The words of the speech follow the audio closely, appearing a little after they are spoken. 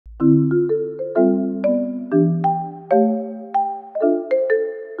世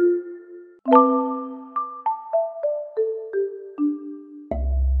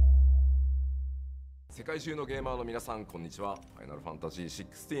界中のゲーマーの皆さん、こんにちは。ファイナルファンタジー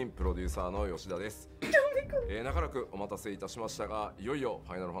16プロデューサーの吉田です。長らくお待たせいたしましたが、いよいよ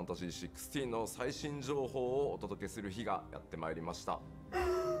ファイナルファンタジー16の最新情報をお届けする日がやってまいりました。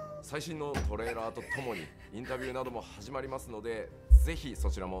最新のトレーラーとともにインタビューなども始まりますので、ぜひそ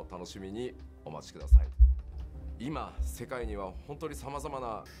ちらも楽しみにお待ちください。今世界には本当に様々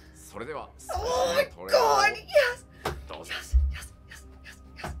な、それでは最新のトレーラーをどうぞ。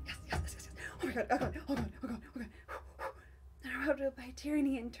Oh my god, oh god, oh god, oh god, oh god. They're routed by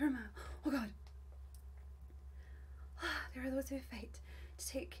tyranny and turmoil. Oh god. There are those who fight to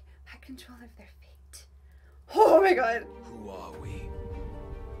take back control of their fate. Oh my god. Who are we?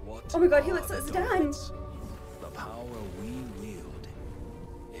 What oh my god, he looks like Zidane. The power we wield,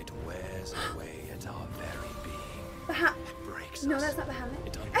 it wears away at our very being. It breaks no, us. That's not Bahamut.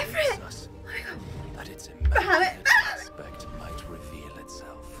 It unmakes us. Oh my god. That its Bahamut. immaculate aspect might reveal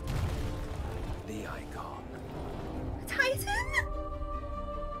itself. The icon. Titan?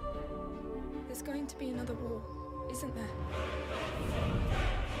 There's going to be another war, isn't there?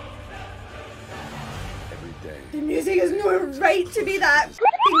 Every day. The music has no right to be that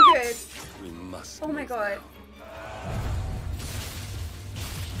f***ing good. We must. Oh my god.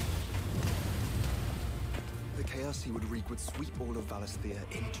 The chaos he would wreak would sweep all of Valisthea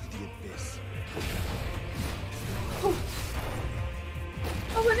into the abyss. Oh.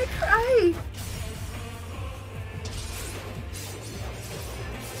 I wanna cry.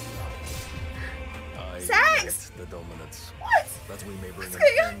 Sex! The dominance. What? That we may bring an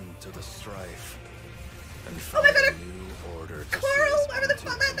end to the strife. And Oh my god, a new order to Coral, whatever the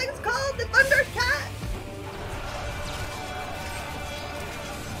fuck that thing's called, the Thunder Cat!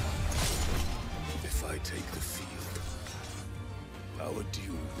 If I take the field, our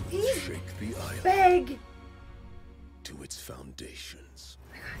due will He's shake the island big! to its foundations.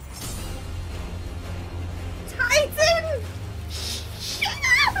 Titan! Shut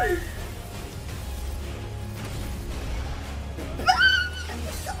up!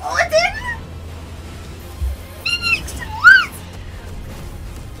 Odin! Phoenix! What?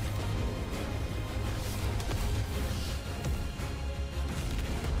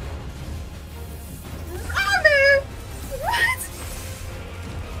 Ramu! What?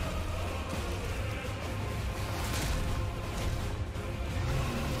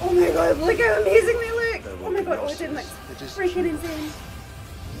 Oh my god, look how amazing they look! Oh my god, Odin looks freaking insane.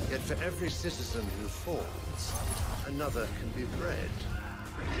 Yet for every citizen who falls, another can be bred.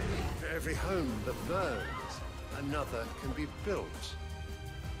 For every home that burns, another can be built.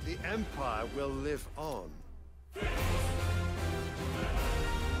 The Empire will live on.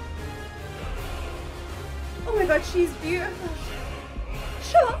 Oh my god, she's beautiful.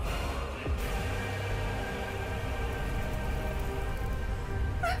 Shut up.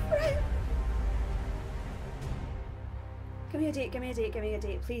 Give me a date, give me a date, give me a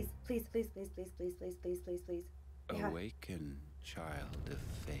date. Please, please, please, please, please, please, please, please, please, please. Yeah. Awaken, child of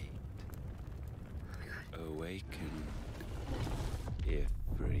fate. Oh my god. Awaken,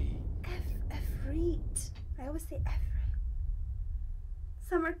 Ifrit. Ifrit. I always say Ifrit.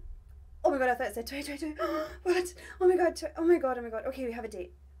 Summer. Oh my god, I thought it said 2022. What? Oh my god, oh my god, oh my god. Okay, we have a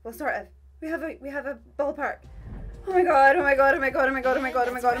date. Well, sort of. We have a ballpark. Oh my god, oh my god, oh my god, oh my god, oh my god,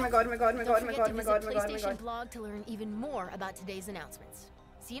 oh my god, oh my god, oh my god, oh my god, oh my god, oh my god, oh my god, oh my god. Blog to learn even more about today's announcements.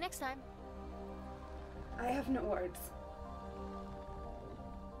 See you next time. I have no words.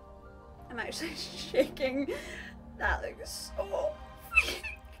 I'm actually shaking. That looks so freaking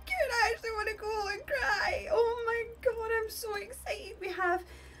good. I actually want to go and cry. Oh my god, I'm so excited.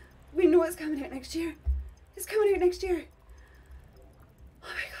 We know it's coming out next year. It's coming out next year. Oh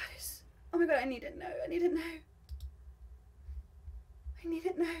my god, oh my god, I need it now. I need it now. I need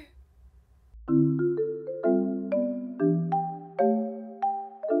it now.